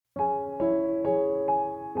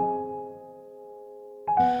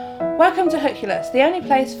Welcome to Hookulous, the only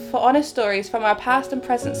place for honest stories from our past and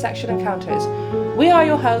present sexual encounters. We are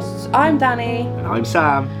your hosts. I'm Danny. And I'm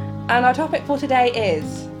Sam. And our topic for today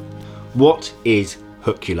is... What is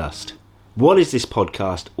Hookulust? What is this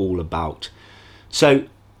podcast all about? So,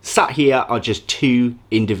 sat here are just two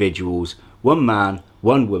individuals, one man,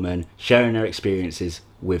 one woman, sharing their experiences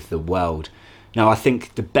with the world. Now, I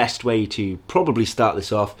think the best way to probably start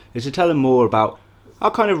this off is to tell them more about our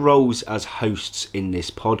kind of roles as hosts in this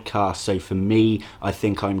podcast. So for me, I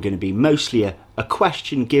think I'm going to be mostly a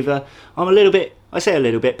question giver. I'm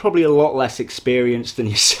probably a lot less experienced than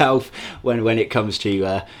yourself when it comes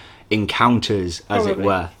to encounters, as it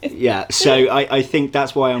were. Yeah, so I think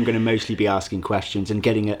that's why I'm going to mostly be asking questions and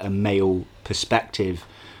getting a male perspective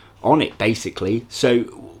on it, basically. So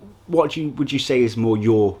what would you say is more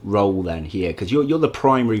your role then here? Because you're the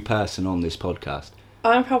primary person on this podcast.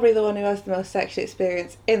 I'm probably the one who has the most sexual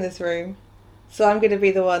experience in this room. So I'm going to be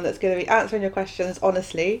the one that's going to be answering your questions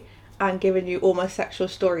honestly and giving you all my sexual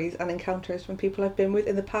stories and encounters from people I've been with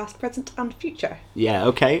in the past, present and future. Yeah,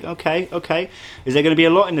 okay. Is there going to be a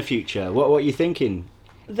lot in the future? What are you thinking?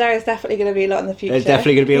 There is definitely going to be a lot in the future. There's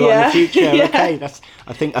definitely going to be a lot in the future. Yeah. Okay,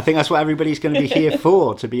 I think that's what everybody's going to be here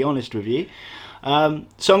for, to be honest with you. So I'm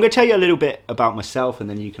going to tell you a little bit about myself, and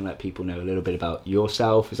then you can let people know a little bit about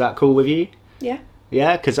yourself. Is that cool with you? Yeah.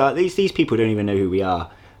 Yeah, because these people don't even know who we are.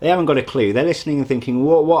 They haven't got a clue. They're listening and thinking,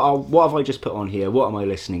 what have I just put on here? What am I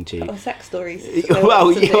listening to? Oh, sex stories. well,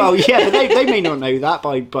 yeah, but they may not know that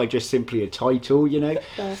by just simply a title, you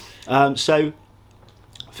know. So,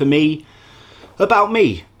 for me, about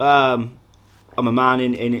me, I'm a man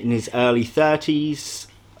in his early 30s.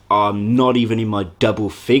 I'm not even in my double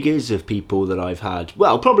figures of people that I've had.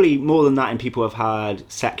 Well, probably more than that in people I've had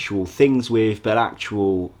sexual things with, but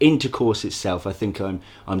actual intercourse itself, I think I'm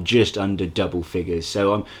just under double figures.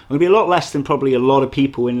 So I'm going to be a lot less than probably a lot of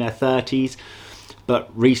people in their 30s. But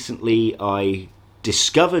recently I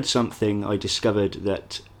discovered something. I discovered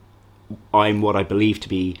that I'm what I believe to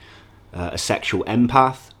be a sexual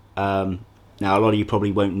empath. Now, a lot of you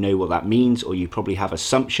probably won't know what that means, or you probably have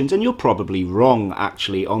assumptions, and you're probably wrong,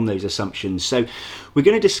 actually, on those assumptions. So we're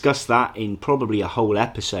going to discuss that in probably a whole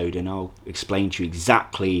episode, and I'll explain to you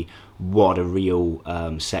exactly what a real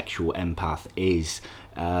sexual empath is.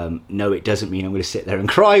 No, it doesn't mean I'm going to sit there and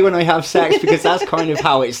cry when I have sex, because that's kind of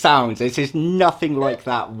how it sounds. It's just nothing like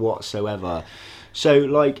that whatsoever. So,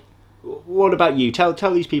 like, what about you?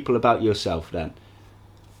 Tell these people about yourself, then.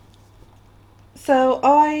 So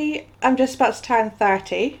I am just about to turn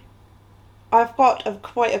 30. I've got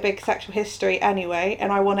quite a big sexual history anyway,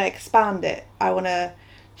 and I want to expand it. I want to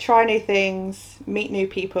try new things, meet new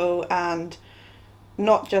people, and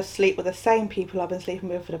not just sleep with the same people I've been sleeping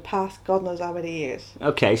with for the past God knows how many years.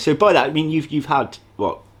 Okay, so by that, I mean, you've had,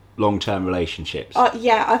 what, long-term relationships?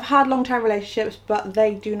 Yeah, I've had long-term relationships, but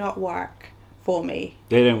they do not work for me.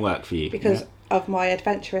 They don't work for you? Because of my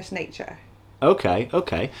adventurous nature. Okay.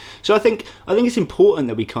 So I think it's important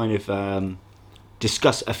that we kind of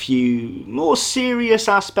discuss a few more serious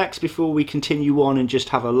aspects before we continue on and just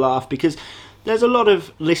have a laugh, because there's a lot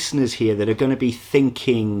of listeners here that are going to be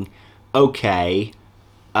thinking, okay,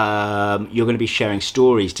 you're going to be sharing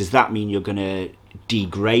stories. Does that mean you're going to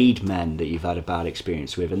degrade men that you've had a bad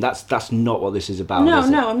experience with? And that's not what this is about.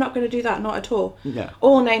 No, I'm not going to do that, not at all. Yeah.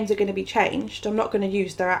 All names are going to be changed. I'm not going to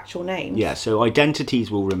use their actual names. Yeah, so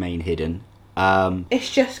identities will remain hidden.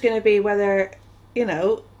 It's just going to be whether,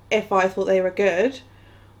 if I thought they were good,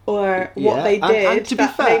 or what they did and to be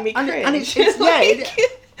that fair, made me cringe. And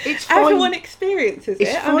it's fine. Everyone experiences it.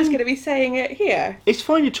 Fine. I'm just going to be saying it here. It's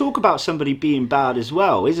fine to talk about somebody being bad as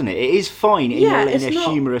well, isn't it? It is fine in a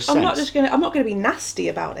humorous sense. I'm not going to be nasty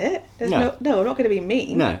about it. No, I'm not going to be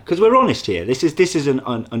mean. No, because we're honest here. This is an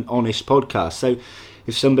honest podcast. So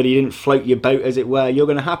if somebody didn't float your boat, as it were, you're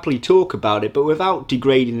going to happily talk about it, but without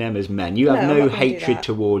degrading them as men. You have no hatred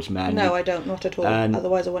towards men. No, I don't, not at all.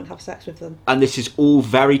 Otherwise I wouldn't have sex with them. And this is all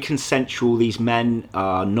very consensual. These men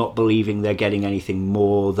are not believing they're getting anything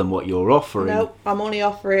more than what you're offering. No, I'm only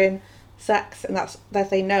offering sex, and that's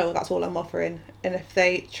they know that's all I'm offering. And if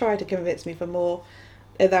they try to convince me for more,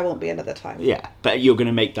 there won't be another time. Yeah, but you're going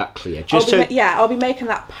to make that clear. I'll be making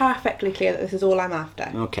that perfectly clear that this is all I'm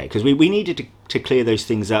after. Okay, because we needed to clear those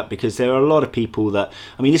things up, because there are a lot of people that,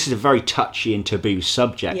 I mean, this is a very touchy and taboo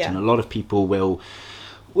subject, and a lot of people will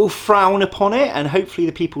frown upon it, and hopefully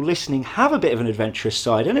the people listening have a bit of an adventurous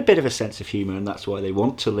side and a bit of a sense of humour, and that's why they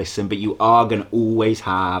want to listen. But you are going to always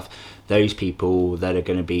have those people that are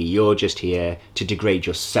going to be, you're just here to degrade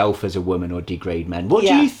yourself as a woman or degrade men. What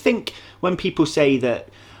do you think when people say that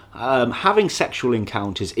having sexual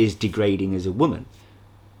encounters is degrading as a woman?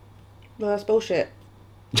 Well, that's bullshit.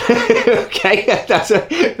 Okay, that's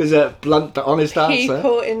a blunt but honest answer.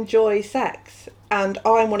 People enjoy sex, and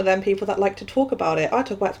I'm one of them people that like to talk about it. I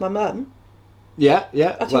talk about it to my mum. Yeah.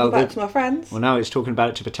 I talk about it to my friends. Well, now it's talking about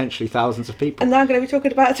it to potentially thousands of people. And now I'm going to be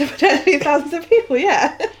talking about it to potentially thousands of people,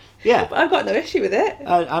 yeah. Yeah. But I've got no issue with it.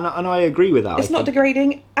 And I agree with that. It's not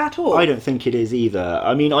degrading at all. I don't think it is either.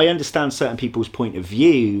 I mean, I understand certain people's point of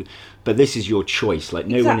view, but this is your choice. Like,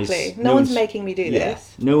 no one's making me do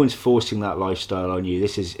this. No one's forcing that lifestyle on you.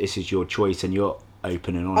 This is your choice, and you're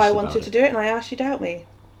open and honest. I wanted to do it, and I asked you to help me.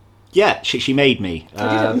 Yeah, she made me.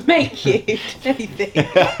 I didn't make you do anything.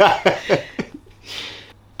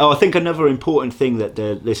 I think another important thing that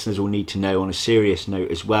the listeners will need to know on a serious note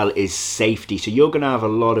as well is safety. So you're going to have a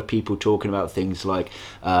lot of people talking about things like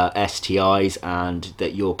STIs and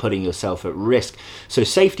that you're putting yourself at risk. So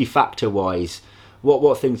safety factor wise,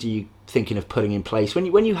 what things are you thinking of putting in place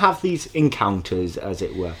when you have these encounters, as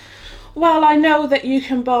it were? Well, I know that you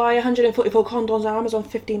can buy 144 condoms on Amazon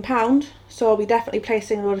for £15, so I'll be definitely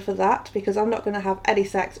placing an order for that, because I'm not going to have any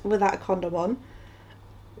sex without a condom on.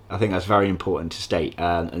 I think that's very important to state,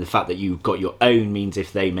 and the fact that you've got your own means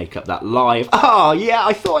if they make up that lie of, oh yeah,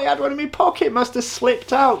 I thought I had one in my pocket, must have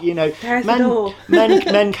slipped out, you know. There's the door.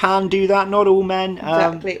 men can do that, not all men.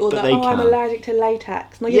 Exactly. Or but that, I'm allergic to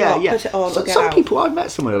latex. No, you're not. Put it on. Some people, I've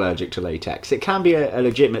met someone allergic to latex. It can be a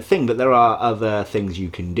legitimate thing, but there are other things you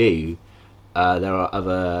can do. There are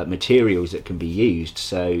other materials that can be used,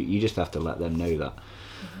 so you just have to let them know that.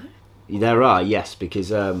 There are, yes,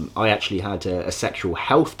 because I actually had a sexual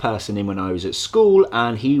health person in when I was at school,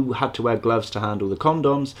 and he had to wear gloves to handle the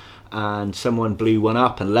condoms, and someone blew one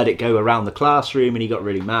up and let it go around the classroom, and he got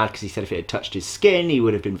really mad because he said if it had touched his skin, he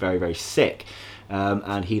would have been very, very sick.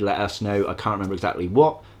 And he let us know, I can't remember exactly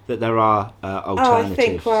what, that there are alternatives. I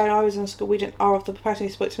think when I was in school, the person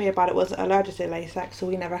who spoke to me about it wasn't allergic to latex, so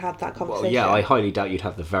we never had that conversation. Well, yeah, I highly doubt you'd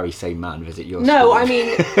have the very same man visit your school. No, I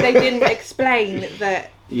mean, they didn't explain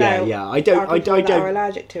that. I don't. Are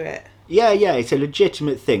allergic to it. Yeah, it's a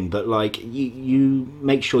legitimate thing, but like you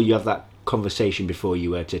make sure you have that conversation before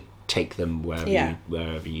you were to take them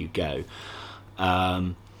wherever you go.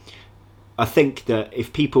 I think that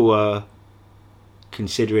if people are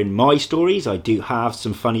considering my stories, I do have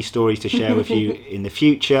some funny stories to share with you in the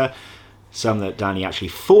future. Some that Danny actually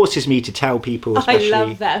forces me to tell people,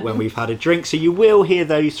 especially when we've had a drink. So you will hear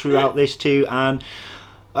those throughout this too. And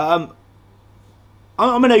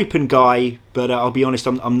I'm an open guy, but I'll be honest,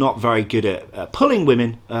 I'm not very good at pulling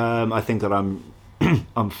women. I think that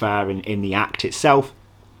I'm fair in the act itself,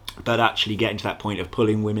 but actually getting to that point of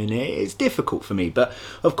pulling women is difficult for me. But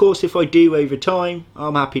of course, if I do over time,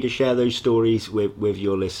 I'm happy to share those stories with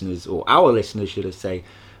your listeners, or our listeners, should I say,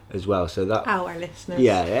 as well. So that our listeners,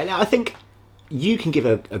 and I think you can give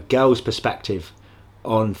a girl's perspective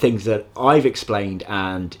on things that I've explained,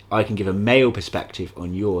 and I can give a male perspective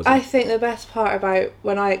on yours. I think the best part about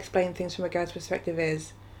when I explain things from a girl's perspective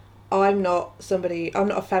is I'm not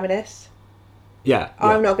a feminist. Yeah.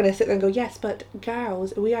 I'm not going to sit there and go, yes, but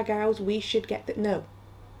girls, we are girls, we should get that. No.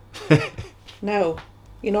 No.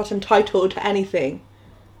 You're not entitled to anything.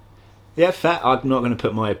 Yeah, fair. I'm not going to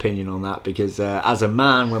put my opinion on that, because as a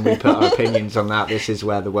man, when we put our opinions on that, this is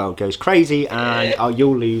where the world goes crazy, and I'll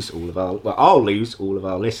lose all of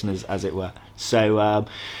our listeners, as it were. So,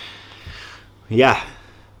 yeah.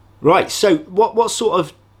 Right, so what sort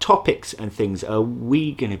of topics and things are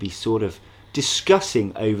we going to be sort of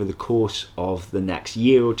discussing over the course of the next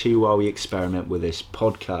year or two while we experiment with this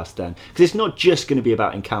podcast then? Because it's not just going to be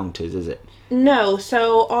about encounters, is it? No,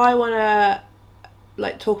 so I want to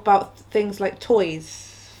talk about things like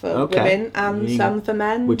toys for women and some for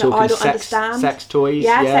men that I don't understand. Sex toys?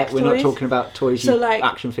 Yeah, sex we're toys. Not talking about toys, so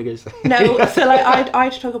action figures. No, so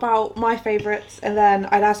I'd talk about my favourites, and then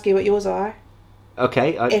I'd ask you what yours are.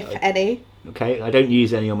 Okay. If any. Okay, I don't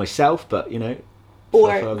use any on myself, but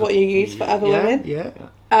or what you use for other women. Yeah.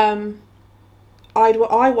 I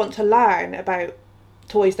want to learn about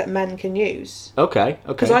toys that men can use. Okay.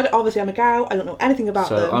 Because obviously I'm a girl, I don't know anything about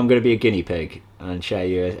them. So I'm going to be a guinea pig and share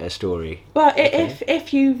you a story. Well,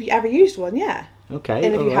 if you've ever used one, yeah. Okay.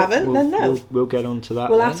 And if you haven't, then no. We'll get on to that.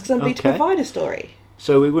 We'll ask somebody to provide a story.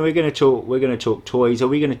 So we're going to talk. We're going to talk toys. Are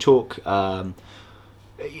we going to talk?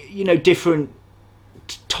 Different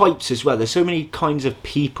types as well. There's so many kinds of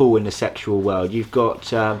people in the sexual world. You've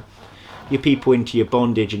got your people into your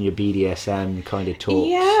bondage and your BDSM kind of talks.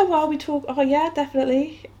 Yeah, well, we talk. Oh, yeah,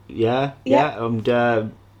 definitely. Yeah.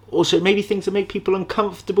 And also maybe things that make people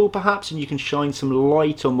uncomfortable, perhaps, and you can shine some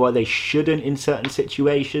light on why they shouldn't in certain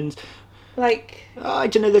situations. Like, I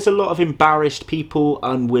don't know, there's a lot of embarrassed people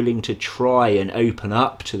unwilling to try and open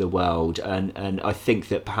up to the world, and I think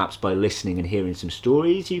that perhaps by listening and hearing some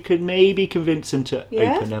stories you could maybe convince them to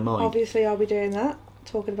yeah, open their mind. obviously I'll be doing that,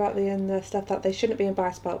 talking about the stuff that they shouldn't be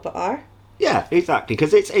embarrassed about but are. Yeah, exactly,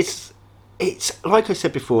 because it's like I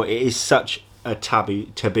said before, it is such a taboo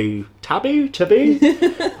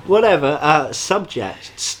whatever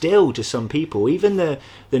subject still to some people. Even the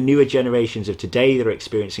newer generations of today that are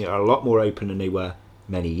experiencing it are a lot more open than they were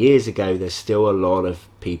many years ago. There's still a lot of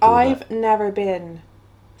people. I've never been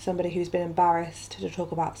somebody who's been embarrassed to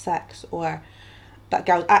talk about sex, or that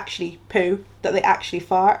girls actually poo, that they actually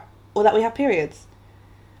fart, or that we have periods.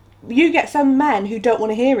 You get some men who don't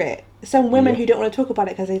want to hear it, some women who don't want to talk about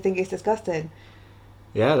it because they think it's disgusting.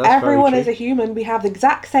 Yeah, that's everyone very is true. a human. We have the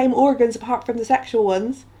exact same organs apart from the sexual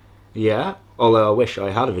ones. Yeah, although I wish I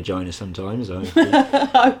had a vagina sometimes.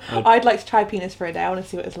 I'd like to try penis for a day. I want to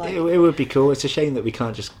see what it's like. It would be cool. It's a shame that we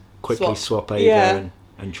can't just quickly swap over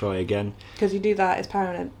and try again. Because you do that, it's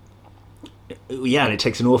permanent. Yeah, and it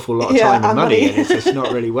takes an awful lot of time and money, and it's just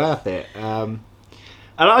not really worth it.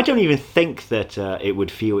 And I don't even think that it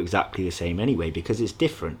would feel exactly the same anyway, because it's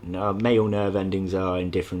different. Male nerve endings are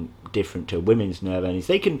different to women's nerve endings.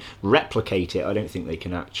 They can replicate it. I don't think they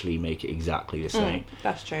can actually make it exactly the same.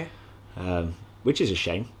 That's true. Which is a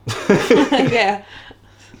shame. Yeah.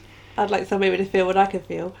 I'd like somebody to feel what I can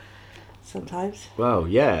feel sometimes. Well,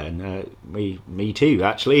 yeah, and me too,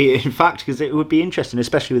 actually. In fact, because it would be interesting,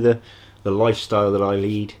 especially with the lifestyle that I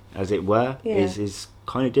lead, as it were, is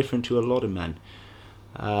kind of different to a lot of men.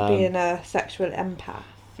 Being a sexual empath.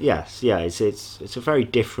 Yes, yeah, it's a very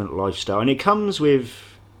different lifestyle, and it comes with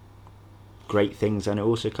great things, and it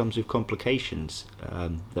also comes with complications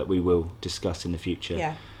that we will discuss in the future.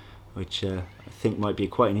 Yeah. Which I think might be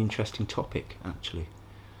quite an interesting topic, actually.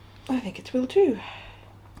 I think it will too.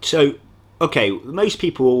 So, okay, most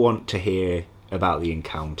people will want to hear about the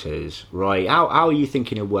encounters, right? How are you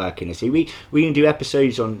thinking of working this? We can do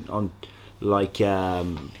episodes on like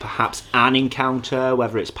perhaps an encounter,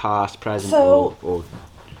 whether it's past, present, or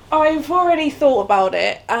I've already thought about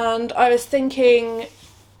it, and I was thinking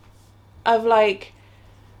of like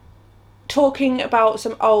talking about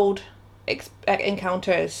some old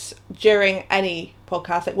encounters during any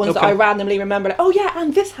podcast, like ones that I randomly remember, like, oh yeah,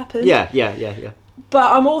 and this happened. Yeah.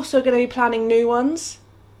 But I'm also going to be planning new ones,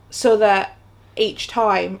 so that each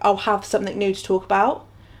time I'll have something new to talk about.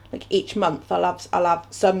 Like each month, I'll have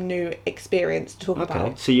some new experience to talk about.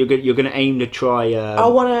 Okay, so you're going to aim to try. I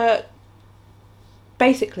want to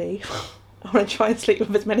basically. I want to try and sleep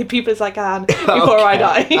with as many people as I can before I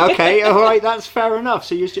die. Okay, all right, that's fair enough.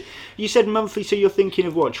 So you said monthly, so you're thinking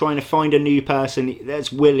of what? Trying to find a new person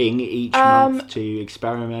that's willing each month to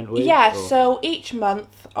experiment with? Yeah, so each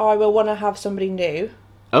month I will want to have somebody new.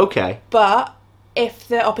 Okay. But if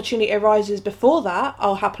the opportunity arises before that,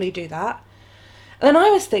 I'll happily do that. And then I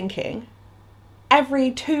was thinking,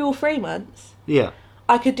 every 2 or 3 months,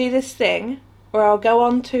 I could do this thing where I'll go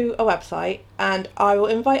onto a website and I will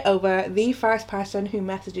invite over the first person who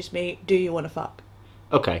messages me, do you want to fuck?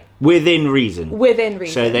 Okay. Within reason. Within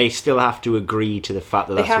reason. So they still have to agree to the fact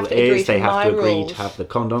that that's what it is. They have to agree to have the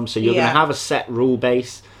condom. So you're going to have a set rule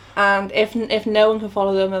base. And if no one can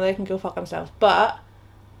follow them, then they can go fuck themselves. But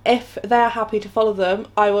if they're happy to follow them,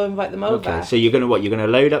 I will invite them over. Okay, so you're going to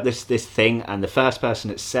load up this thing, and the first person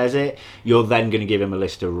that says it, you're then going to give him a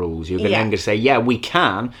list of rules. You're then going to say, yeah, we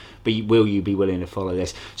can, but will you be willing to follow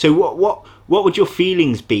this? So what would your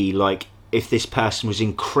feelings be like if this person was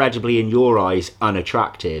incredibly, in your eyes,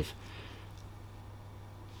 unattractive?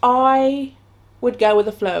 I would go with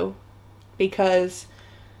the flow, because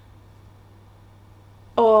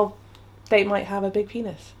they might have a big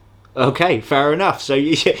penis. Okay, fair enough. So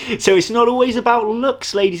so it's not always about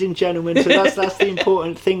looks, ladies and gentlemen. So that's the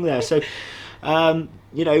important thing there. So,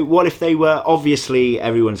 what if they were, obviously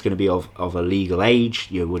everyone's going to be of a legal age.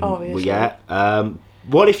 You wouldn't, obviously.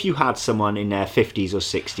 What if you had someone in their 50s or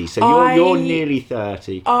 60s? So you're nearly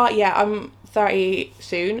 30. Yeah, I'm 30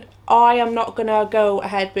 soon. I am not going to go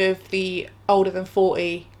ahead with the older than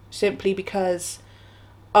 40 simply because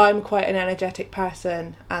I'm quite an energetic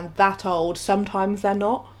person, and that old, sometimes they're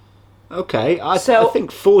not. Okay, I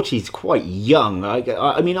think 40 is quite young.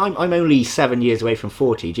 I mean, I'm only 7 years away from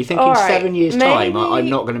 40. Do you think in 7 years' time I'm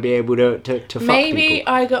not going to be able to fuck people? Maybe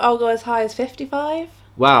I'll go as high as 55.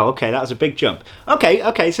 Wow, okay, that was a big jump.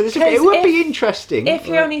 Okay, so it would be interesting. If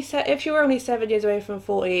you're only 7 years away from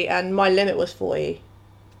 40, and my limit was 40,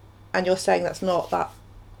 and you're saying that's not that.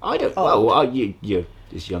 I don't. Old. Well, you're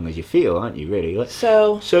as young as you feel, aren't you? Really.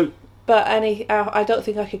 So. But I don't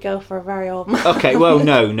think I could go for a very old man. Okay, well,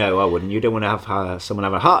 no, I wouldn't. You don't want to have someone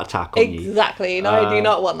have a heart attack on you. Exactly, no, I do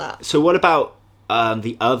not want that. So what about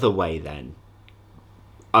the other way then?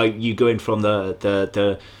 Are you going from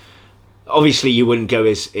the obviously you wouldn't go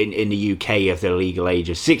as in the UK if the legal age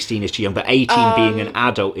of 16 is too young, but 18 being an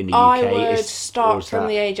adult in the UK I would is start from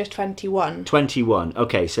the age of 21. 21.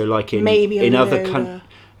 Okay, so like Maybe in other older. countries.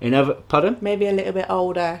 Pardon? Maybe a little bit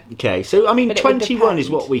older. Okay, so I mean, But it would 21 is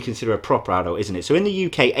depend. what we consider a proper adult, isn't it? So in the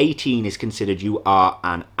UK, 18 is considered you are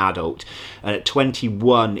an adult, and at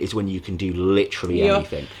 21 is when you can do literally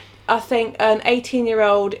anything. I think an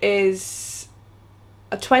 18-year-old is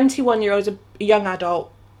a 21-year-old is a young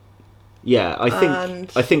adult. Yeah, I And-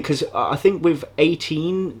 think because I think with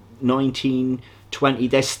 18, 19, 20,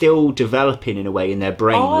 they're still developing in a way in their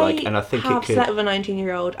brain, and I think I it have could. set with a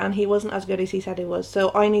 19-year-old, and he wasn't as good as he said he was.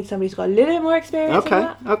 So I need somebody who's got a little bit more experience. Okay, In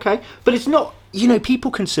that. okay, but it's not.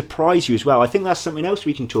 People can surprise you as well. I think that's something else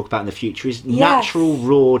we can talk about in the future is Yes. natural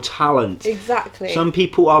raw talent. Exactly. Some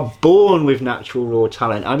people are born with natural raw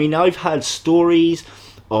talent. I mean, I've heard stories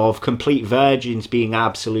of complete virgins being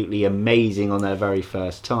absolutely amazing on their very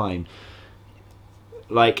first time.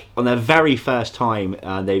 Like, on their very first time,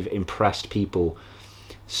 they've impressed people.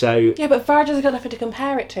 So, Yeah, but virgins have got nothing to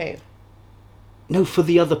compare it to. no, for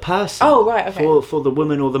the other person. Oh, right, okay. For the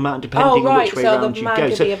woman or the man, depending on right, which way so around the you man go.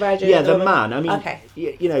 could be a virgin Yeah, and the the woman- man. I mean, Okay.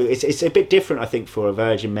 it's a bit different, I think, for a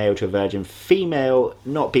virgin male to a virgin female.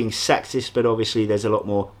 Not being sexist, but obviously there's a lot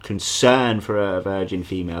more concern for a virgin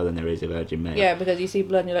female than there is a virgin male. Yeah, because you see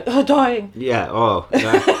blood and you're like, oh, dying. Yeah, I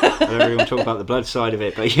don't really want to talk about the blood side of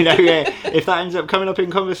it, but if that ends up coming up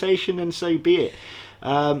in conversation, then so be it.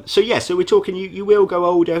 So we're talking. You will go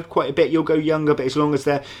older quite a bit. You'll go younger, but as long as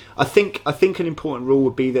they're, I think an important rule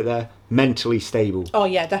would be that they're mentally stable. Oh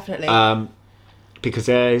yeah, definitely. Because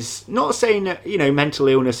there's not saying that mental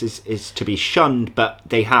illness is to be shunned, but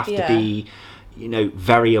they have to be,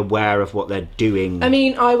 very aware of what they're doing. I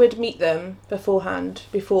mean, I would meet them beforehand,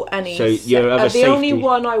 before any. So you're of a the only safety-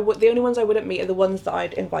 the only ones I wouldn't meet are the ones that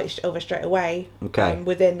I'd invite over straight away. Okay.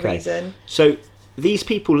 Within Okay. reason. So these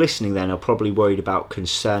people listening then are probably worried about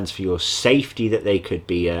concerns for your safety, that they could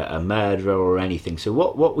be a murderer or anything. So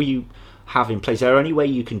what will you have in place? Is there any way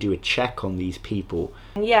you can do a check on these people?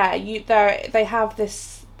 Yeah, they have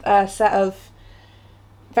this set of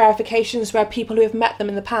verifications where people who have met them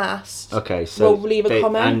in the past Okay, so will leave a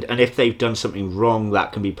comment. and if they've done something wrong,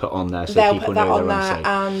 that can be put on there so They'll people put that know on they're there, unsafe.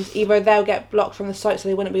 and either they'll get blocked from the site so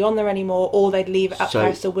they wouldn't be on there anymore, or they'd leave it up So-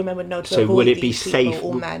 there so women would know to So avoid would it be these people safe?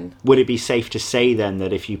 or men. Would it be safe to say then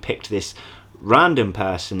that if you picked this random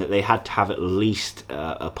person, that they had to have at least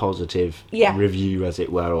a positive Yeah. review, as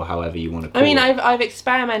it were, or however you want to call I mean, it? I've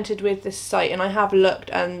experimented with this site and I have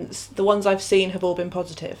looked, and the ones I've seen have all been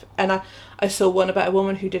positive. And I saw one about a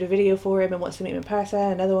woman who did a video for him and wants to meet him in person.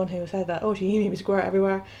 Another one who said that, she made me squirt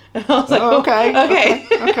everywhere. And I was like, Oh, okay.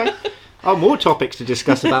 okay. Okay. Oh, more topics to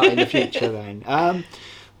discuss about in the future then.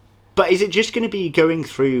 But is it just going to be going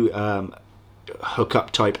through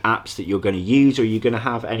hookup type apps that you're going to use, or are you going to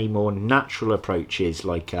have any more natural approaches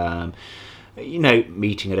like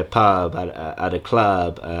meeting at a pub, at a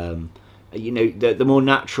club, the more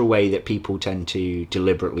natural way that people tend to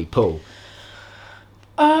deliberately pull?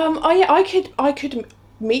 I could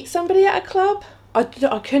meet somebody at a club. I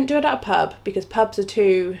couldn't do it at a pub because pubs are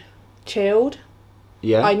too chilled.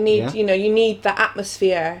 Yeah, I need, you need the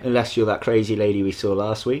atmosphere. unless you're that crazy lady we saw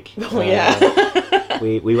last week. Oh, yeah.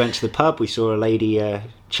 we went to the pub, we saw a lady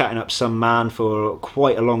chatting up some man for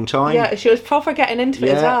quite a long time. Yeah, she was proper getting into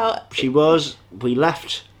it as well. She was. We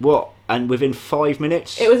left, and within 5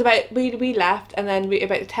 minutes... It was about, we left, and then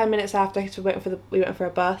about 10 minutes after, so we went for a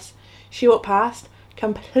bus, she walked past,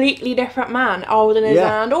 completely different man, holding his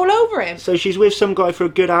hand all over him. So she's with some guy for a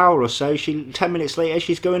good hour or so. 10 minutes later,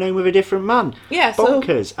 she's going home with a different man. Yeah, so...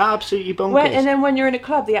 Bonkers. Absolutely bonkers. And then when you're in a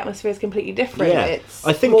club, the atmosphere is completely different. Yeah. It's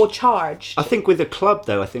I think- more charged. I think with a club,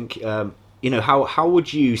 though, how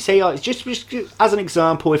would you say, just as an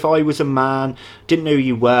example, if I was a man, didn't know who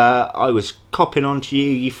you were, I was copping onto you,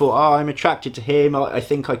 you thought, I'm attracted to him, I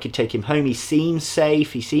think I could take him home, he seems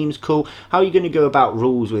safe, he seems cool. How are you going to go about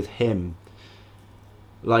rules with him?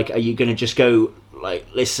 Like, are you going to just go, like,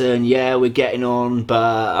 listen, yeah, we're getting on,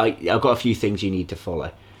 but I've got a few things you need to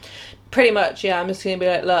follow? Pretty much, yeah. I'm just going to be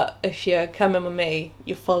like, look, if you're coming with me,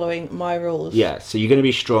 you're following my rules. Yeah, so you're going to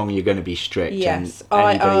be strong, you're going to be strict. Yes.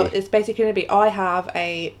 And anybody... It's basically going to be, I have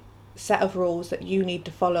a set of rules that you need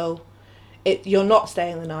to follow. You're not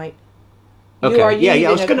staying the night. Okay. You are Yeah.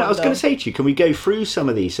 I was using a going to condom. say to you, can we go through some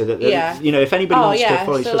of these so that Yeah. if anybody wants to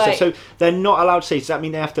follow so stuff, like- so they're not allowed to say. Does that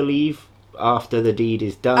mean they have to leave after the deed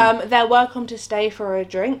is done? They're welcome to stay for a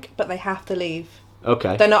drink, but they have to leave.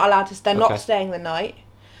 Okay. They're not allowed to. They're Okay. not staying the night.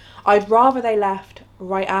 I'd rather they left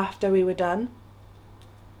right after we were done.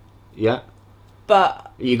 Yeah.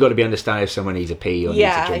 But You got to be understanding if someone needs a pee or Yeah,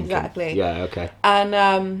 needs a drink. exactly. Yeah. Okay.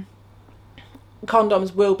 and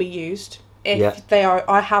condoms will be used if Yeah. they are.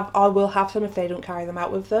 I will have some if they don't carry them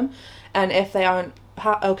out with them, and if they aren't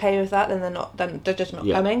okay with that, then they're not. Then they're just not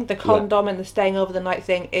Yeah. coming. The condom and the staying over the night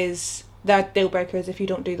thing is their deal breakers. If you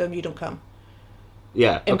don't do them, you don't come.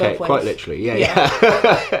 Yeah. In Okay. both ways. Quite literally. Yeah.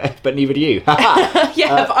 Yeah. But neither do you.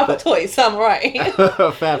 Yeah, but I've got toys, so I'm right.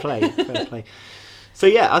 Fair play. Fair play. So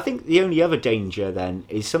yeah, I think the only other danger then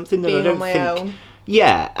is something that I Being don't on my think. own.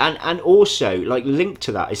 Yeah, and also like linked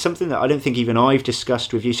to that is something that I don't think even I've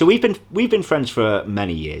discussed with you. So we've been friends for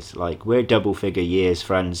many years. Like we're double figure years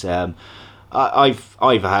friends. I've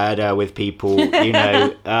had her with people, you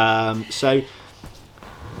know. So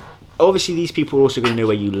obviously these people are also going to know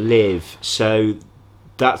where you live. So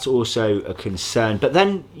that's also a concern. But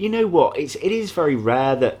then you know what? It is very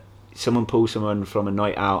rare that someone pulls someone from a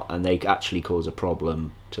night out and they actually cause a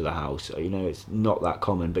problem to the house. You know, it's not that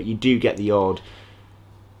common, but you do get the odd.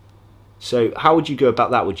 So how would you go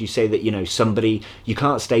about that? Would you say that, you know, somebody, you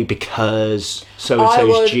can't stay because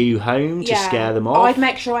so-and-so's due home to scare them off? I'd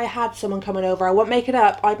make sure I had someone coming over. I won't make it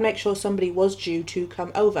up. I'd make sure somebody was due to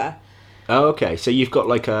come over. Oh, okay. So you've got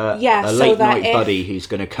like a so late that night buddy who's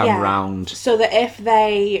going to come round. So that if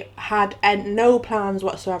they had no plans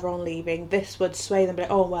whatsoever on leaving, this would sway them,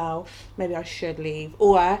 like, oh, well, maybe I should leave.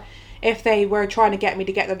 Or if they were trying to get me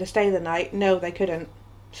to get them to stay the night, no, they couldn't.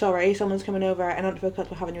 Sorry, someone's coming over and I don't feel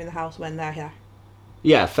comfortable having you in the house when they're here.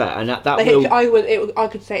 Yeah, fair. And that Like, will... I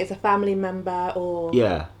could say it's a family member or...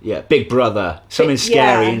 Yeah, Big Brother. Something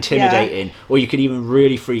scary, intimidating. Yeah. Or you could even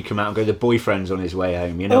really freak him out and go, the boyfriend's on his way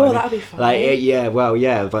home, you know? Oh, that'd be funny.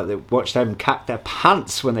 Like, but watch them cack their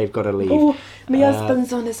pants when they've got to leave. Oh, my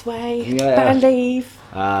husband's on his way. Yeah. Better leave.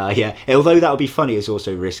 Yeah. Although that would be funny, it's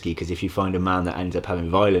also risky because if you find a man that ends up having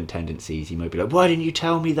violent tendencies, he might be like, "Why didn't you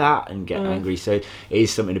tell me that?" and get angry. So it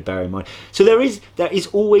is something to bear in mind. So there is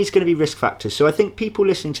always going to be risk factors. So I think people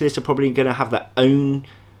listening to this are probably going to have their own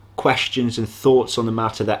questions and thoughts on the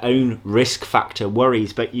matter, their own risk factor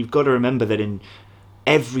worries. But you've got to remember that in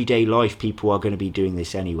everyday life, people are going to be doing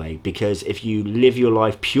this anyway. Because if you live your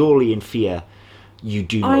life purely in fear, you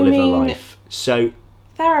do not live a life. So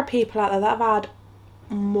there are people out there that have had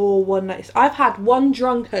more one night. I've had one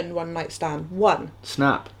drunken one night stand. One.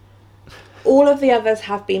 Snap. All of the others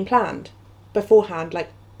have been planned beforehand,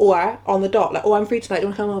 like, or on the dot, like, oh, I'm free tonight, do you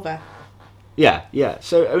want to come over? Yeah.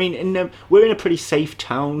 So I mean, we're in a pretty safe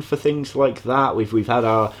town for things like that. We've had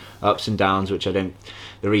our ups and downs, which the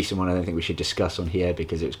recent one I don't think we should discuss on here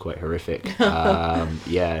because it was quite horrific.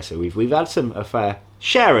 So we've had a fair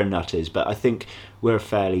share of nutters, but I think we're a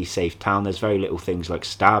fairly safe town. There's very little things like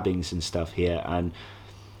stabbings and stuff here, and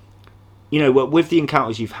you know, with the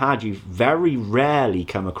encounters you've had, you've very rarely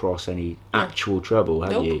come across any actual trouble,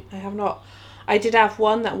 have you? I have not. I did have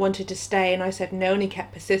one that wanted to stay and I said no and he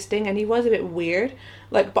kept persisting and he was a bit weird.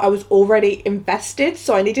 Like, but I was already invested,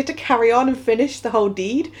 so I needed to carry on and finish the whole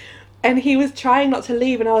deed. And he was trying not to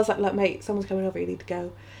leave and I was like, look mate, someone's coming over, you need to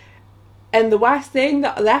go. And the worst thing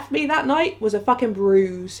that left me that night was a fucking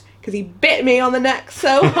bruise because he bit me on the neck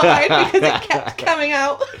so hard because it kept coming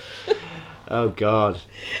out. Oh God.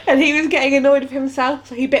 And he was getting annoyed with himself,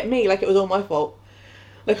 so he bit me like it was all my fault.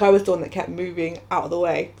 Like I was the one that kept moving out of the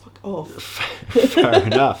way. Fuck off.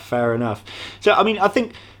 Fair enough. So, I mean, I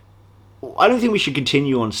don't think we should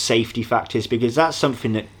continue on safety factors because that's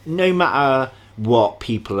something that no matter what,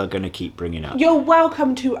 people are going to keep bringing up. You're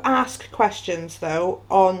welcome to ask questions, though,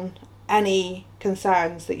 on any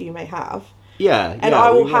concerns that you may have. Yeah. And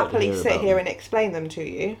I will happily sit here and explain them to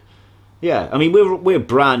you. Yeah, I mean, we're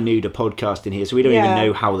brand new to podcasting here, so we don't even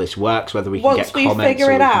know how this works, whether we can get comments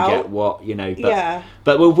or we can get what, you know.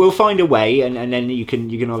 But we'll find a way, and then you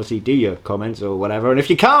can obviously do your comments or whatever. And if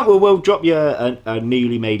you can't, we'll drop you a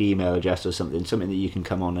newly made email address or something that you can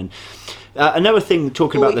come on. And another thing,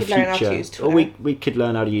 talking about the future, or we could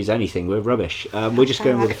learn how to use anything. We're rubbish. We're just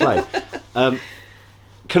going with the flow.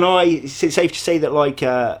 Is it safe to say that like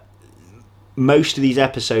most of these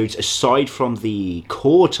episodes, aside from the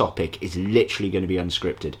core topic, is literally going to be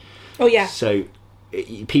unscripted? Oh yeah. So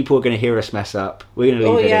people are going to hear us mess up. We're going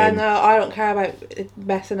to leave it in. No, I don't care about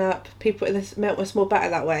messing up. People, this was more better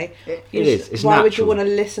that way. It is. It's why natural. would you want to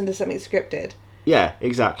listen to something scripted? Yeah,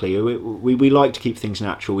 exactly. We like to keep things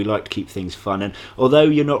natural. We like to keep things fun. And although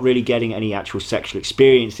you're not really getting any actual sexual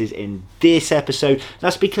experiences in this episode,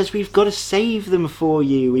 that's because we've got to save them for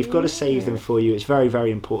you. We've got to save them for you. It's very, very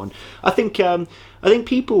important. I think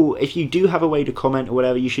people, if you do have a way to comment or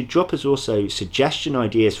whatever, you should drop us also suggestion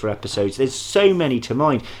ideas for episodes. There's so many to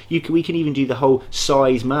mind. We can even do the whole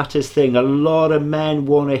size matters thing. A lot of men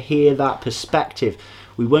want to hear that perspective.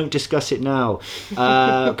 We won't discuss it now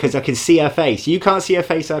because I can see her face. You can't see her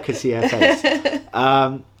face, I can see her face.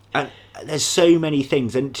 And there's so many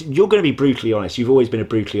things. And you're going to be brutally honest. You've always been a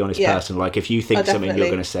brutally honest person. Like, if you think something, you're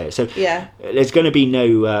going to say it. So there's going to be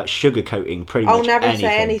no sugarcoating pretty much anything. I'll never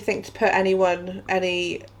say anything to put anyone,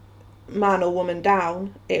 any man or woman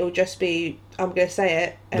down. It'll just be, I'm going to say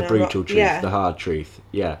it. And the brutal truth, the hard truth.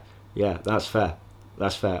 Yeah, that's fair.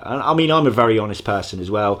 That's fair. And I mean, I'm a very honest person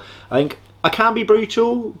as well. I think I can be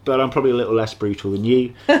brutal, but I'm probably a little less brutal than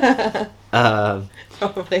you.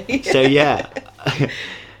 Probably. So, yeah.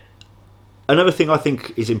 Another thing I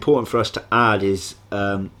think is important for us to add is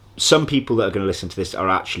some people that are going to listen to this are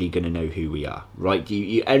actually going to know who we are, right?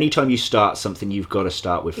 You anytime you start something, you've got to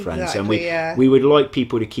start with friends. Exactly, and we would like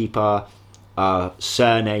people to keep our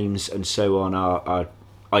surnames and so on, our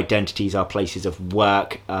identities, our places of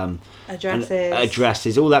work,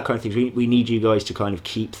 addresses, all that kind of things. We need you guys to kind of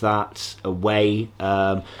keep that away.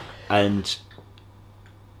 And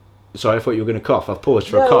sorry, I thought you were going to cough. I've paused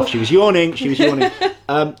for a cough. She was yawning.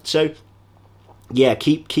 So yeah,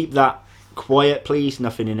 keep that quiet, please.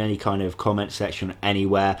 Nothing in any kind of comment section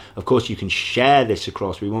anywhere. Of course, you can share this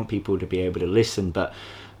across. We want people to be able to listen, but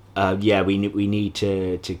we need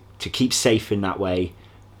to keep safe in that way.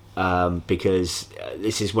 Because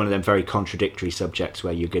this is one of them very contradictory subjects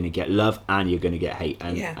where you're going to get love and you're going to get hate,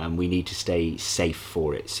 and we need to stay safe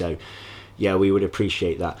for it. So yeah, we would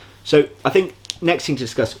appreciate that. So I think next thing to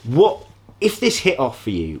discuss, what if this hit off for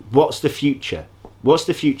you, what's the future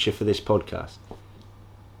for this podcast?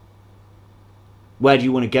 Where do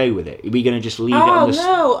you want to go with it? Are we going to just leave it on the...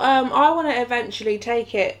 I want to eventually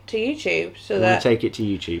take it to YouTube. Take it to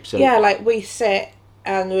YouTube. So yeah, like we sit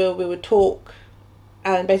and we would talk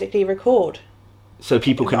and basically record. So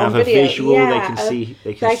people can have video. A visual, they can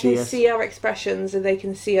see us. See our expressions and they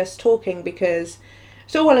can see us talking, because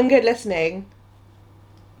it's all well and good listening,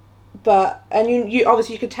 but you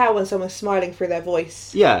obviously you could tell when someone's smiling through their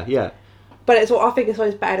voice. Yeah. But it's what I think is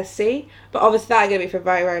always better to see. But obviously that's going to be for a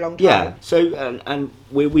very, very long time. Yeah. So and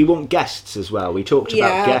we want guests as well. We talked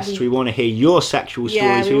about guests. We want to hear your sexual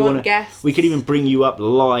stories. Yeah, we want guests. We could even bring you up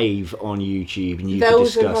live on YouTube and you could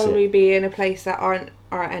discuss it. Those will probably be in a place that aren't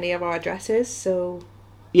any of our addresses. So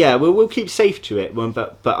yeah, we'll keep safe to it.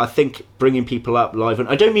 But I think bringing people up live, and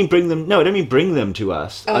I don't mean bring them. No, I don't mean bring them to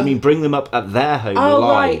us. I mean bring them up at their home live.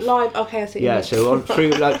 Right, live. Okay, I see. Yeah, so on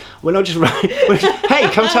through like we're not just hey,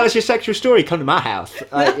 come tell us your sexual story. Come to my house.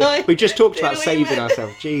 We just talked about saving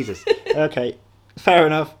ourselves. Jesus. Okay, fair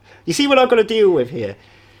enough. You see what I've got to deal with here.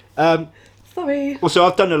 Sorry. Also,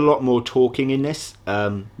 I've done a lot more talking in this,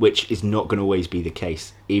 which is not going to always be the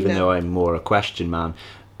case, even though I'm more a question man,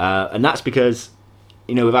 and that's because,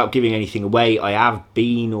 you know, without giving anything away, I have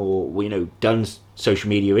been done social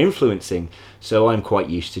media influencing, so I'm quite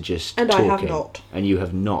used to just talking. I have not. And you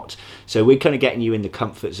have not. So we're kind of getting you in the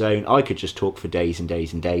comfort zone. I could just talk for days and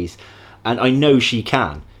days and days, and I know she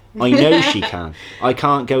can. She can. I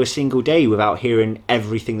can't go a single day without hearing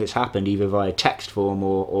everything that's happened, either via text form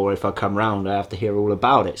or if I come round, I have to hear all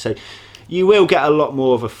about it. So you will get a lot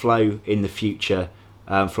more of a flow in the future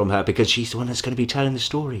from her, because she's the one that's going to be telling the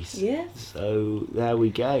stories. Yeah. So there we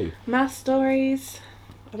go. Mass stories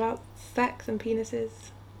about sex and penises.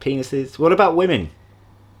 Penises. What about women?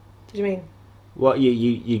 What do you mean? What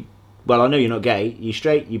you? Well, I know you're not gay. You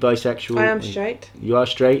straight? You bisexual? I am straight. You are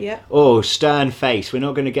straight? Yeah. Oh, stern face. We're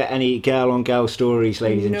not going to get any girl-on-girl stories,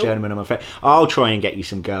 ladies and gentlemen, I'm afraid. I'll try and get you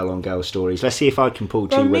some girl-on-girl stories. Let's see if I can pull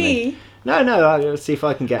two women. Me? No, I'll see if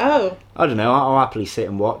I can get... Oh. I don't know. I'll happily sit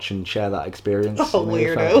and watch and share that experience. Oh,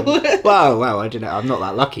 weirdo. Well, I don't know. I'm not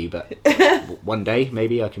that lucky, but one day,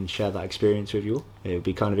 maybe I can share that experience with you. It would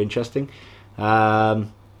be kind of interesting.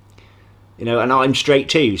 And I'm straight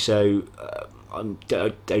too, so... I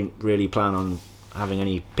don't really plan on having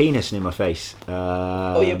any penis in my face.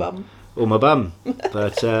 Or your bum. Or my bum.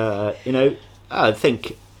 But, I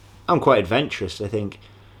think I'm quite adventurous. I think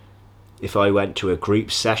if I went to a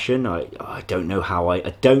group session, I don't know how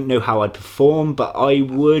I'd perform, but I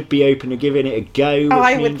would be open to giving it a go.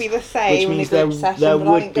 I would be the same in a group session, but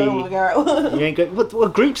I ain't going with a girl. You ain't going. Well, a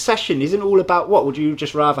group session isn't all about what? Would you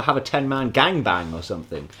just rather have a 10-man gangbang or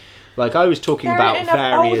something? Like, I was talking There about ain't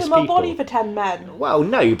enough holes various in my people. body for 10 men. Well,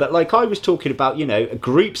 no, but like I was talking about, you know, a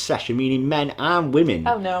group session, meaning men and women.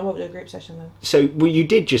 Oh no, I won't do a group session then. So, well, you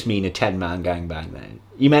did just mean a 10-man gangbang then.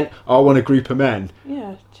 You meant, I want a group of men.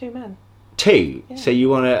 Yeah, 2 men. 2? Yeah. So you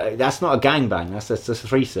want to... That's not a gangbang, that's a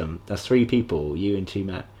threesome. That's 3 people, you and 2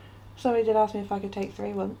 men. Somebody did ask me if I could take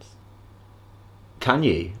 3 once. Can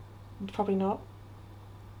you? Probably not.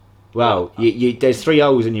 Well, you there's 3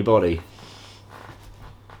 holes in your body.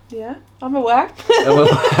 Yeah, I'm aware.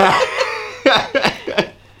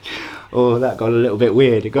 Oh, that got a little bit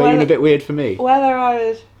weird. It got even a bit weird for me. Whether I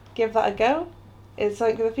would give that a go is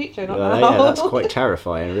something for the future, not now. Yeah, that's quite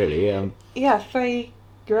terrifying, really. Yeah, 3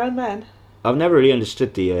 grown men. I've never really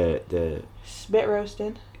understood the... Spit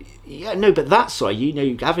roasting. Yeah, no, but that side, you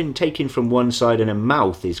know, having taken from one side and a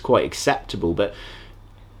mouth is quite acceptable. But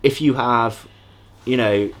if you have, you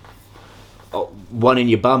know, one in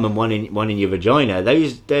your bum and one in your vagina,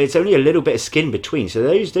 there's only a little bit of skin between, so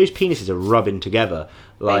those penises are rubbing together,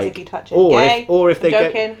 like, basically touching. Or if they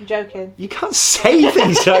I'm joking. You can't say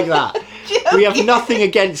things like that. We have nothing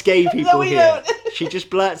against gay people we here. don't. She just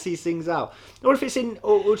blurts these things out. Or if it's in,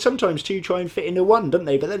 or sometimes 2 try and fit into 1, don't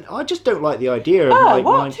they? But then I just don't like the idea of Oh, like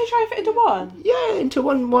what? mine. 2 try and fit into 1? Yeah, into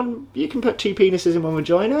one. You can put 2 penises in one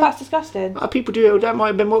vagina. That's disgusting. People do it. That might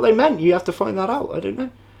have been what they meant. You have to find that out. I don't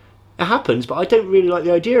know. It happens, but I don't really like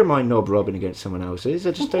the idea of my knob rubbing against someone else's.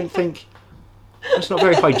 I just don't think it's not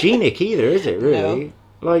very hygienic either, is it? Really? No.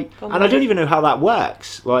 Like, and I don't even know how that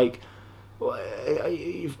works. Like,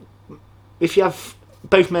 if you have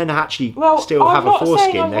both men actually still have a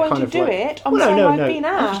foreskin, they're kind of like. It. I'm saying I've been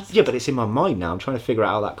asked. Yeah, but it's in my mind now. I'm trying to figure out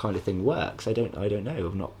how that kind of thing works. I don't know. I don't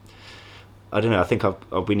know. I think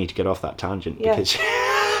we need to get off that tangent because.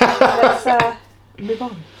 Let's move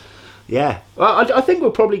on. Yeah, well, I think we're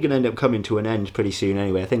probably going to end up coming to an end pretty soon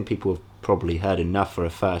anyway. I think people have probably heard enough for a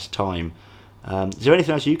first time. Is there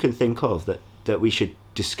anything else you can think of that we should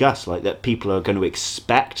discuss, like that people are going to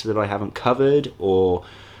expect that I haven't covered, or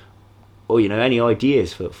you know, any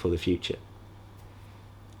ideas for the future?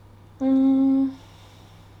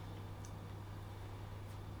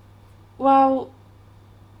 Well,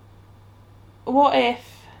 what if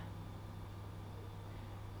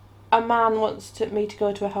a man wants me to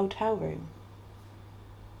go to a hotel room?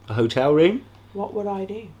 A hotel room? What would I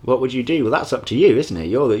do? What would you do? Well, that's up to you, isn't it?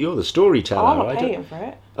 You're the storyteller. I'm not paying for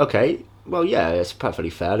it. Okay. Well, yeah, it's perfectly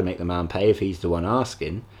fair to make the man pay if he's the one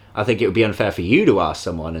asking. I think it would be unfair for you to ask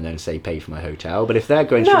someone and then say pay for my hotel. But if they're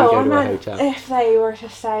going to go to a hotel, if they were to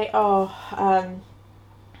say,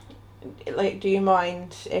 like, do you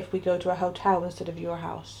mind if we go to a hotel instead of your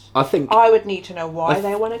house? I would need to know why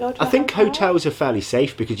they want to go to a hotel. I think hotels are fairly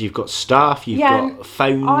safe because you've got staff, you've got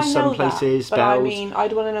phones, some places, but bells. I mean,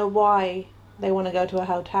 I'd want to know why they want to go to a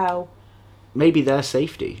hotel. Maybe their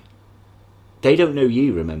safety. They don't know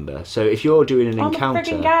you, remember? So if you're doing an encounter... I'm a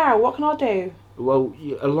frigging girl, what can I do? Well,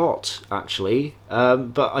 a lot, actually.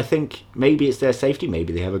 But I think maybe it's their safety,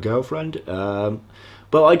 maybe they have a girlfriend.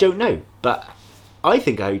 But I don't know. But I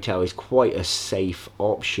think a hotel is quite a safe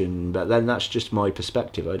option, but then that's just my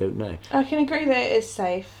perspective, I don't know. I can agree that it is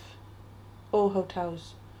safe. All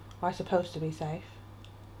hotels are supposed to be safe.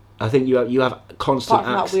 I think you have constant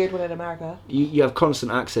access. Apart from that weird one in America. You have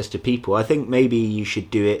constant access to people. I think maybe you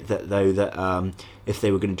should do it that if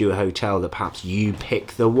they were going to do a hotel, that perhaps you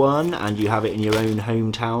pick the one and you have it in your own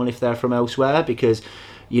hometown if they're from elsewhere, because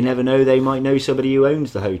you never know, they might know somebody who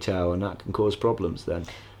owns the hotel and that can cause problems then.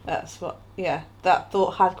 That's what, yeah, that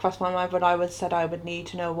thought had crossed my mind when I said I would need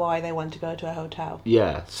to know why they want to go to a hotel.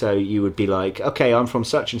 Yeah, so you would be like, okay, I'm from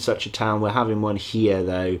such and such a town, we're having one here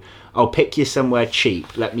though, I'll pick you somewhere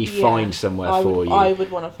cheap, let me find somewhere for you. I would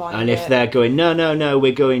want to find and if they're going, no,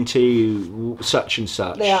 we're going to such and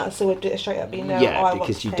such. The answer would straight up be no, yeah,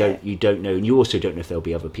 because you don't know, and you also don't know if there'll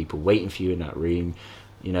be other people waiting for you in that room.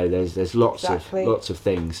 You know, there's lots of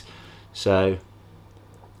things. So,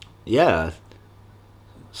 yeah.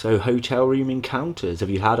 So hotel room encounters. Have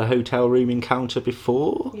you had a hotel room encounter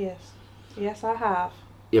before? Yes, I have.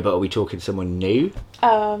 Yeah, but are we talking someone new?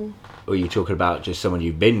 Or are you talking about just someone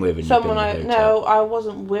you've been with and you've been in a hotel? No, I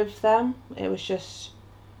wasn't with them. It was just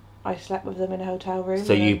I slept with them in a hotel room.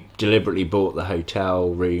 So you deliberately bought the hotel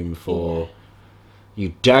room for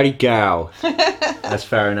you dirty girl. That's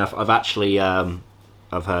fair enough. I've actually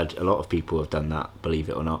I've heard a lot of people have done that, believe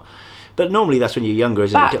it or not. But normally that's when you're younger,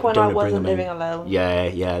 isn't it? Back when I wasn't living alone.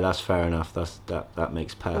 Yeah, that's fair enough. That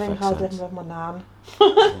makes perfect sense. I was living with my nan.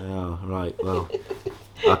 Oh, right, well.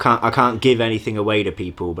 I can't give anything away to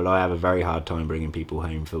people, but I have a very hard time bringing people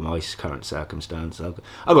home for my current circumstance. I've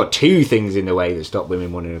got two things in the way that stop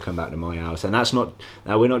women wanting to come back to my house, and that's not.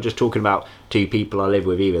 Now we're not just talking about two people I live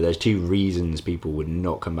with either. There's two reasons people would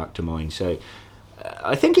not come back to mine. So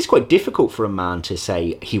I think it's quite difficult for a man to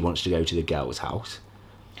say he wants to go to the girl's house.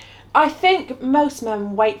 I think most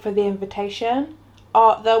men wait for the invitation.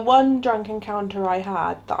 The one drunk encounter I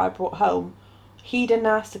had that I brought home, he didn't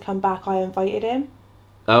ask to come back. I invited him.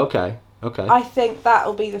 Okay. I think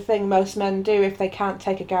that'll be the thing most men do if they can't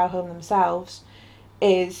take a girl home themselves,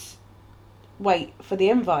 is wait for the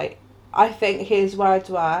invite. I think his words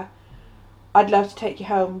were, "I'd love to take you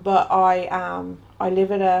home, but I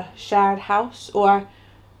live in a shared house," or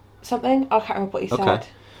something. I can't remember what he said.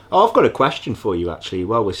 Oh, I've got a question for you actually.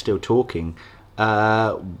 While we're still talking,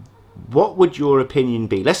 what would your opinion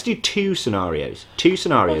be? Let's do two scenarios.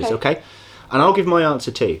 Okay? And I'll give my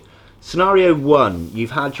answer too. Scenario one, you've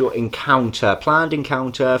had your encounter, planned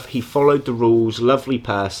encounter, he followed the rules, lovely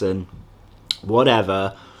person,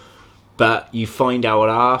 whatever, but you find out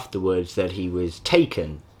afterwards that he was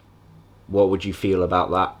taken. What would you feel about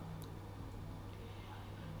that?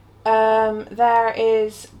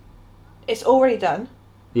 It's already done.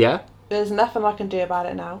 Yeah? There's nothing I can do about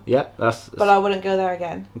it now. Yeah, that's... But I wouldn't go there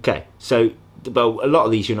again. Okay, so... But a lot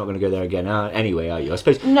of these you're not going to go there again anyway, are you? I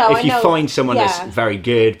suppose no, if you find someone yeah. that's very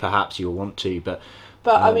good, perhaps you'll want to, but...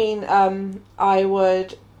 I mean, I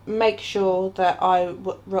would make sure that I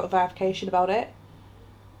wrote a verification about it.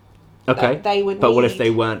 Okay, they would but what if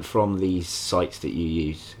they weren't from these sites that you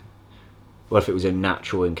use? What if it was a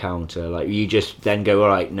natural encounter? Like, you just then go, all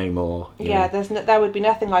right, no more. Yeah, there would be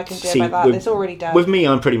nothing I can do about that. It's already done. With me,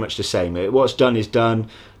 I'm pretty much the same. What's done is done.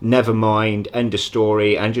 Never mind. End of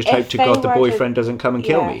story. And just hope to God the boyfriend doesn't come and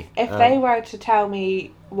kill me. If they were to tell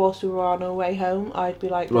me whilst we were on our way home, I'd be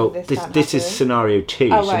like, no, this can't this is happen. scenario 2.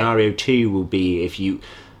 Oh, right. Scenario 2 will be if you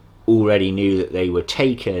already knew that they were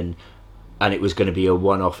taken and it was going to be a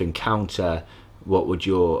one-off encounter. What would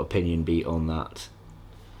your opinion be on that?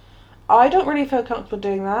 I don't really feel comfortable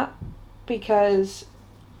doing that because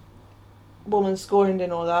woman scorned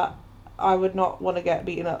and all that. I would not want to get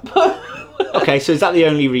beaten up. Okay, so is that the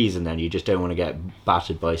only reason then? You just don't want to get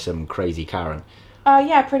battered by some crazy Karen?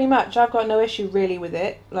 Yeah, pretty much. I've got no issue really with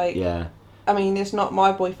it. Like, yeah. I mean, it's not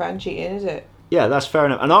my boyfriend cheating, is it? Yeah, that's fair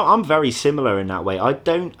enough. And I'm very similar in that way. I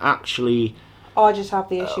don't actually... I just have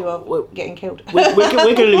the issue of getting killed. we're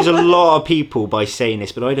going to lose a lot of people by saying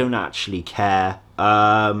this, but I don't actually care.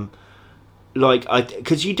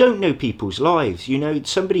 Because you don't know people's lives. You know,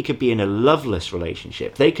 somebody could be in a loveless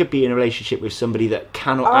relationship. They could be in a relationship with somebody that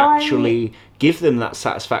cannot actually give them that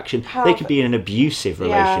satisfaction. They could be in an abusive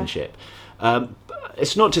relationship. Yeah.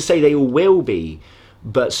 It's not to say they all will be,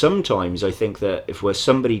 but sometimes I think that if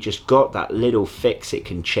somebody just got that little fix, it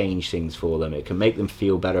can change things for them. It can make them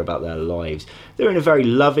feel better about their lives. They're in a very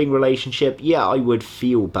loving relationship. Yeah, I would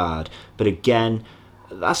feel bad. But again,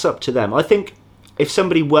 that's up to them. I think... if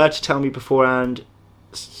somebody were to tell me beforehand,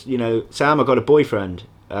 you know, Sam, I got a boyfriend,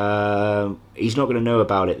 he's not going to know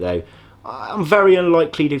about it though, I'm very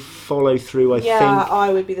unlikely to follow through, I think. Yeah,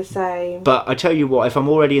 I would be the same. But I tell you what, if I'm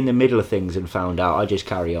already in the middle of things and found out, I just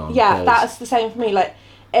carry on. Yeah, that's the same for me. Like,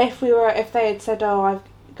 if they had said, oh, I've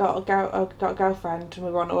got a girlfriend and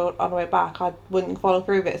we were on our way back, I wouldn't follow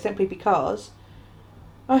through with it simply because,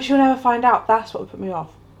 oh, she'll never find out. That's what would put me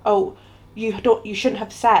off. Oh, you shouldn't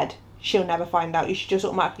have said she'll never find out. You should just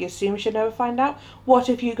automatically assume she'll never find out. What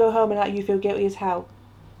if you go home and you feel guilty as hell,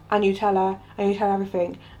 and you tell her, and you tell her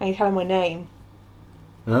everything, and you tell her my name?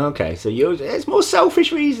 Okay, so it's more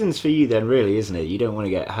selfish reasons for you then, really, isn't it? You don't want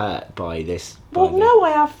to get hurt by this. Well, no, I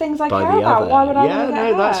have things I care about. Why would I want to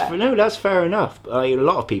get hurt? That's fair enough. A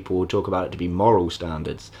lot of people will talk about it to be moral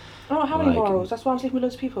standards. I don't have any morals. That's why I'm sleeping with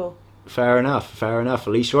loads of people. Fair enough. At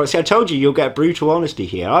least you're right. See, I told you you'll get brutal honesty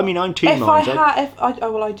here. I mean, I'm two minds.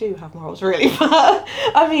 I do have morals, really. But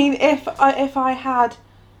I mean, if I had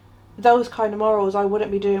those kind of morals, I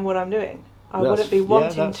wouldn't be doing what I'm doing. I wouldn't be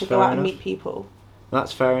wanting to go out and meet people.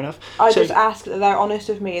 That's fair enough. I just ask that they're honest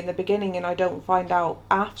with me in the beginning, and I don't find out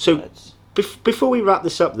afterwards. So, before we wrap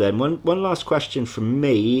this up, then one last question from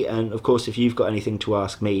me, and of course, if you've got anything to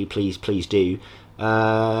ask me, please do.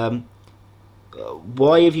 Why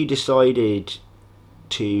have you decided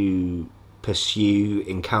to pursue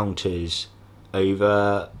encounters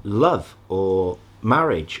over love or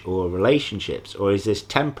marriage or relationships, or is this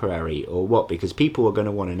temporary or what? Because people are going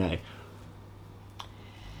to want to know.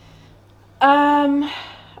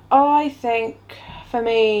 I think for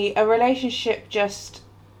me, a relationship just...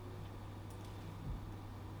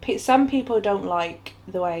 some people don't like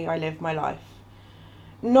the way I live my life.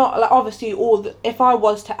 not like obviously if I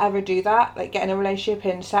was to ever do that, like get in a relationship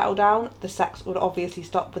and settle down, the sex would obviously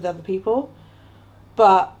stop with other people.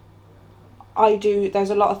 But there's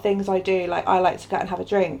a lot of things I do, like I like to go out and have a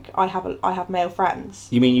drink. I have male friends.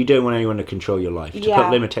 You mean you don't want anyone to control your life, to put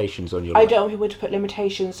limitations on your life? I don't want people to put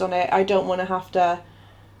limitations on it. I don't want to have to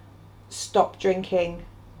stop drinking.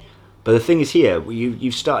 But the thing is here,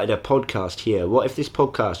 you've started a podcast here. What if this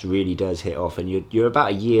podcast really does hit off and you're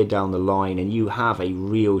about a year down the line and you have a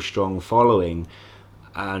real strong following,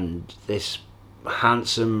 and this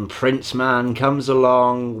handsome prince man comes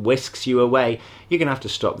along, whisks you away? You're going to have to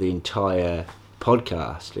stop the entire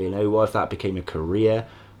podcast. You know, what if that became a career?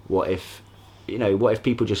 What if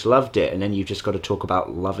people just loved it, and then you've just got to talk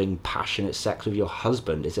about loving, passionate sex with your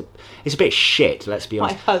husband? It's a bit shit, let's be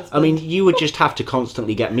honest. My husband. I mean, you would just have to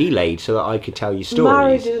constantly get me laid so that I could tell you stories.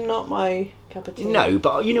 Marriage is not my cup of tea. No,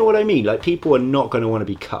 but you know what I mean? Like, people are not going to want to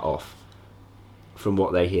be cut off from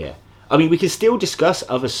what they hear. I mean, we can still discuss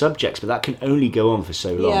other subjects, but that can only go on for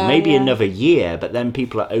so long. Maybe another year, but then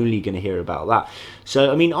people are only going to hear about that.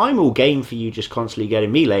 So, I mean, I'm all game for you just constantly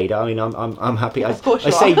getting me laid. I mean, I'm happy. Of course I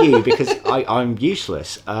say you because I'm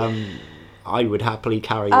useless. I would happily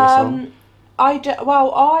carry this on. I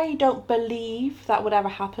don't believe that would ever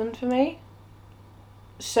happen for me.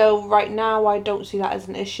 So right now, I don't see that as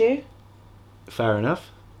an issue. Fair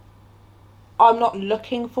enough. I'm not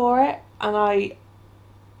looking for it, and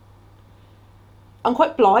I'm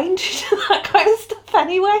quite blind to that kind of stuff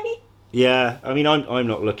anyway. Yeah, I mean, I'm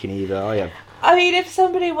not looking either. I mean, if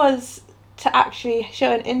somebody was to actually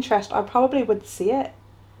show an interest, I probably would see it.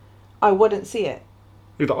 I wouldn't see it.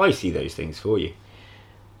 Yeah, but I see those things for you.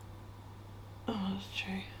 Oh, that's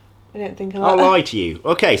true. I didn't think of that. I'll lie to you.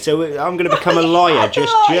 Okay, so I'm going to become a liar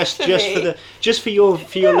just for your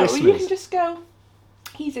listeners. You can just go,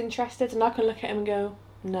 he's interested, and I can look at him and go,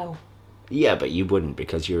 no. Yeah, but you wouldn't,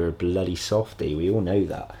 because you're a bloody softie. We all know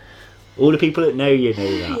that. All the people that know you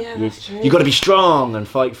know that. Yeah, that's true. You've got to be strong and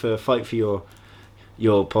fight for your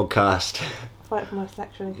podcast. Fight for my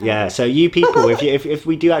sexual encounter. Yeah. So you people, if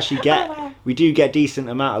we do actually get decent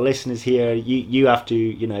amount of listeners here, you have to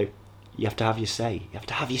you have to have your say. You have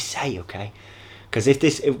to have your say, okay? Because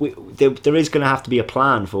there is going to have to be a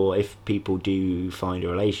plan for if people do find a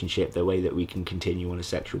relationship, the way that we can continue on a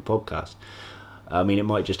sexual podcast. I mean, it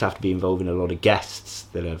might just have to be involving a lot of guests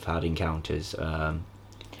that have had encounters.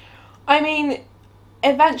 I mean,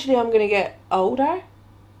 eventually I'm going to get older.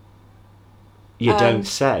 You don't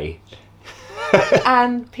say.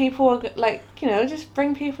 And people are like, just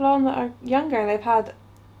bring people on that are younger and they've had...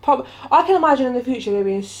 I can imagine in the future there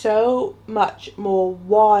being so much more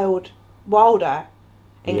wilder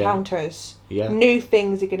encounters. Yeah. New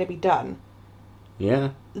things are going to be done. Yeah.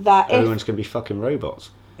 That everyone's going to be fucking robots.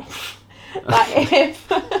 That if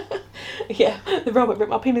the robot ripped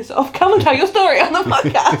my penis off, come and tell your story on the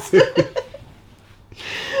podcast.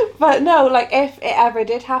 But no, like if it ever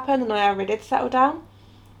did happen and I ever did settle down,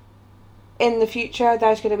 in the future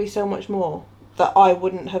there's going to be so much more that I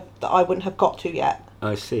wouldn't have got to yet.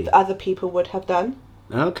 I see. That other people would have done.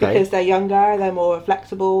 Okay. Because they're younger, they're more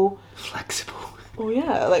flexible. Flexible. Well,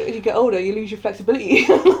 yeah, like as you get older, you lose your flexibility.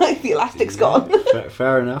 Like the elastic's gone.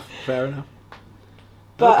 Fair enough.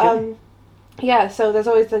 But okay. Yeah, so there's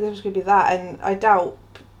going to be that, and I doubt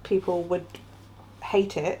people would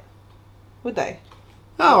hate it, would they?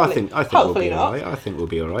 Oh, I think we'll be not. alright. I think we'll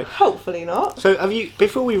be alright. Hopefully not. So,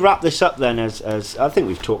 before we wrap this up, then, as I think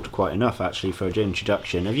we've talked quite enough actually for an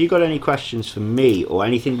introduction. Have you got any questions for me, or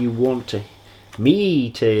anything you want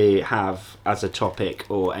me to have as a topic,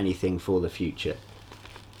 or anything for the future?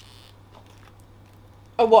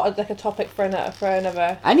 Or what, like a topic for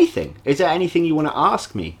another? Anything. Is there anything you want to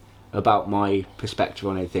ask me about my perspective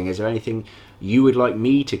on anything? Is there anything you would like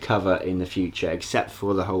me to cover in the future, except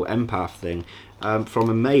for the whole empath thing, from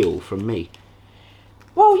a male, from me?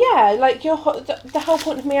 Well, yeah, like the whole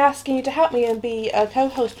point of me asking you to help me and be a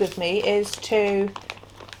co-host with me is to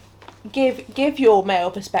give your male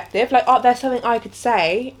perspective. Like, there's something I could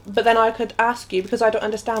say, but then I could ask you because I don't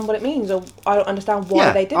understand what it means, or I don't understand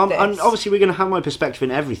why they did this. And obviously we're going to have my perspective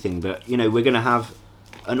in everything, but we're going to have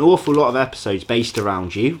an awful lot of episodes based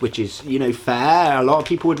around you, which is fair. A lot of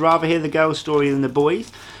people would rather hear the girls' story than the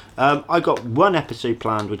boys. I got one episode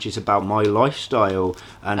planned which is about my lifestyle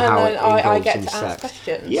and how it involves I get in to sex. ask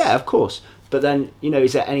questions. Yeah, of course. But then,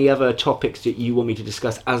 is there any other topics that you want me to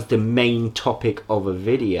discuss as the main topic of a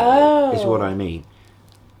video? Is what I mean.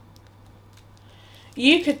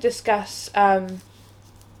 You could discuss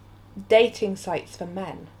dating sites for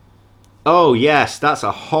men. Oh yes, that's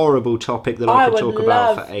a horrible topic that I could talk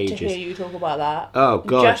about for to ages. hear you talk about that. Oh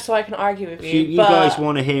god! Just so I can argue with If you. you guys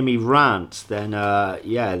want to hear me rant, then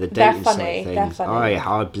yeah, the dating side funny, things. they're funny.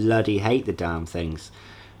 I bloody hate the damn things.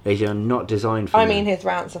 They are not designed for me. I mean, his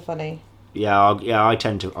rants are funny. Yeah, I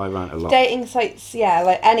rant a lot. Dating sites, yeah,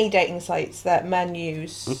 like any dating sites that men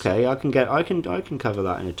use. Okay, I can cover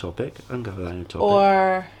that in a topic. I can cover that in a topic.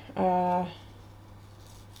 Or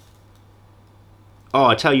oh,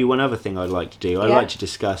 I tell you one other thing I'd like to do. I'd like to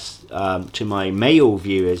discuss to my male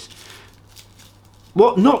viewers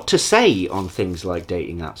what not to say on things like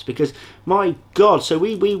dating apps, because my god, so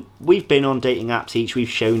we've been on dating apps each, we've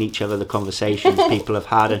shown each other the conversations people have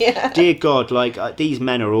had, and dear god, like these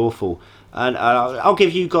men are awful. And I'll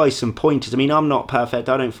give you guys some pointers. I mean, I'm not perfect,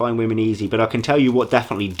 I don't find women easy, but I can tell you what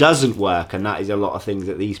definitely doesn't work, and that is a lot of things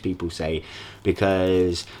that these people say,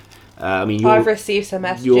 because I mean, I've received some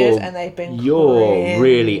messages and they've been you're crazy. a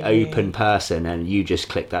really open person, and you just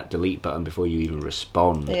click that delete button before you even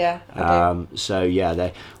respond. Yeah. I do. So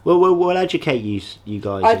yeah, we'll educate you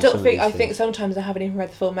guys. I think sometimes I haven't even read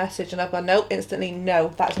the full message, and I've gone no, instantly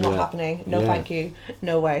no, that's not happening. No, thank you,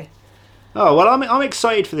 no way. Oh well, I'm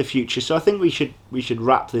excited for the future, so I think we should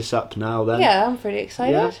wrap this up now then. Yeah, I'm pretty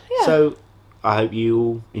excited. Yeah. So I hope you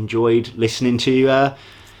all enjoyed listening to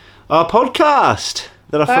our podcast.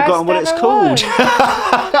 That I've forgotten what it's called.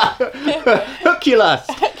 Hookulus.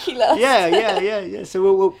 Hookulus. Yeah. So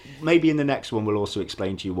we'll maybe in the next one we'll also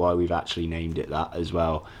explain to you why we've actually named it that as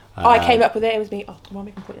well. I came up with it. It was me. Oh, come on,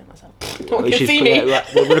 we can put it on myself. No one can see me.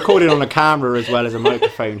 We're recording on a camera as well as a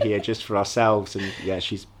microphone here, just for ourselves. And yeah,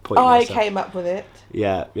 she's pointing. I came up with it.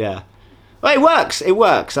 Yeah. Well, it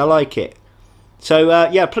works. I like it. So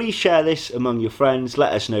yeah, please share this among your friends.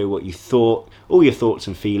 Let us know what you thought, all your thoughts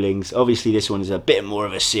and feelings. Obviously, this one is a bit more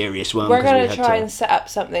of a serious one. We're going to try and set up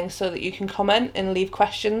something so that you can comment and leave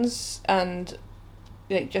questions, and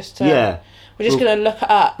like just we're just going to look it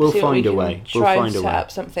up. We'll find a way. Try and set up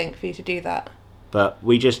something for you to do that. But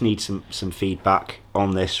we just need some feedback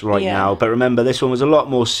on this right now. But remember, this one was a lot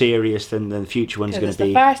more serious than the future one's going to be.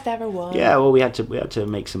 It's the first ever one. Yeah, well, we had to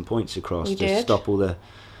make some points across to stop all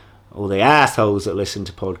the assholes that listen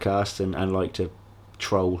to podcasts and like to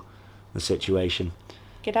troll the situation.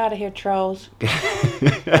 Get out of here, trolls.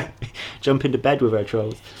 Jump into bed with our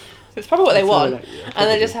trolls. It's probably what they want. And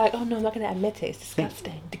they're just like, oh no, I'm not going to admit it. It's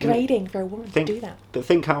disgusting. Degrading for a woman to do that. But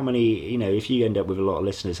think how many, if you end up with a lot of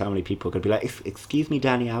listeners, how many people could be like, excuse me,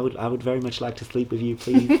 Danny, I would very much like to sleep with you,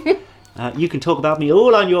 please. You can talk about me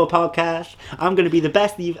all on your podcast. I'm going to be the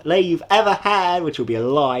best lay you've ever had, which will be a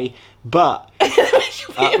lie, but...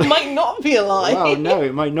 it might not be a lie. Well, no,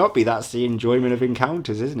 it might not be. That's the enjoyment of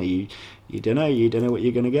encounters, isn't it? You don't know what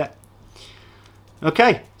you're going to get.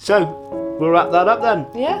 Okay, so we'll wrap that up then.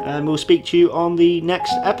 Yeah. And we'll speak to you on the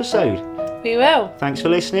next episode. We will. Thanks for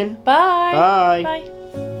listening. Bye. Bye. Bye.